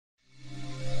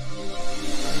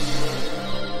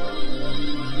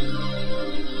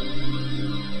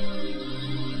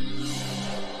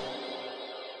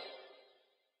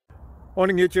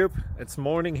Morning YouTube, it's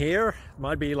morning here. It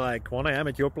might be like 1 a.m.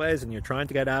 at your place and you're trying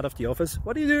to get out of the office.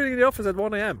 What are you doing in the office at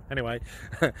 1 a.m? Anyway,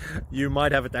 you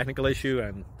might have a technical issue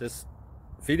and this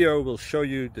video will show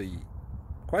you the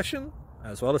question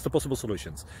as well as the possible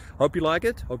solutions. Hope you like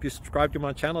it, hope you subscribe to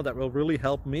my channel. That will really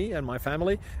help me and my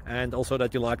family, and also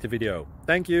that you like the video.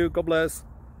 Thank you, God bless.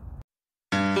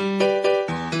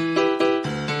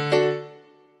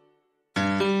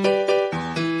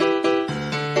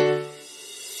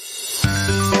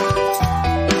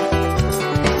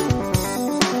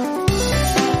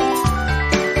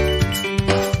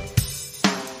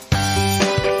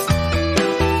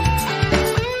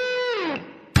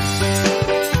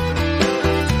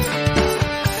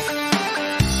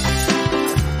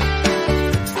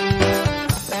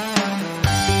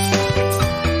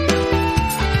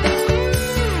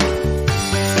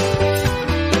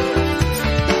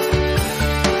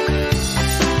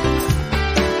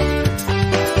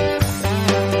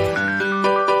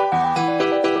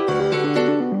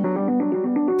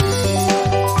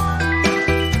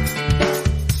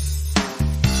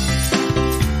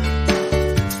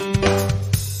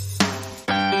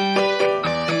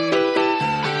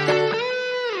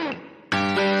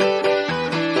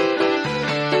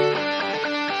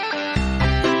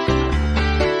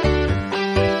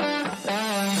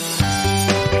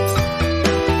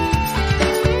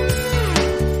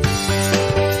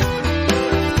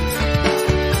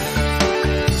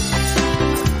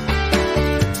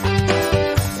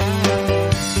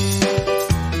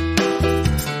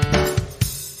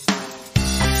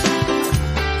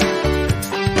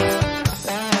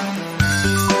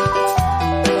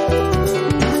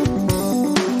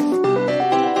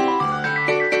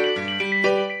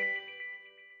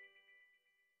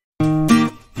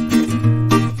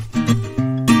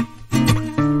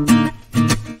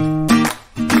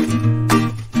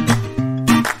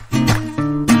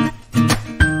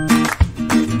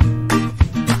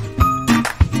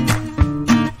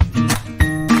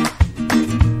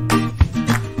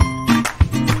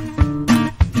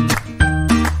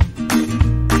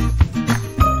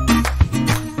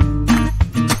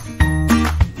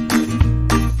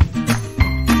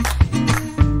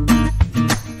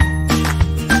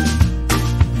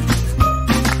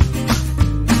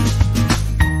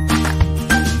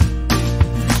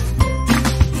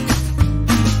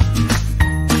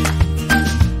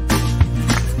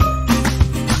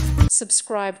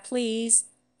 Subscribe, please.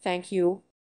 Thank you.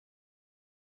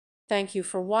 Thank you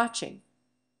for watching.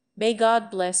 May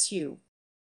God bless you.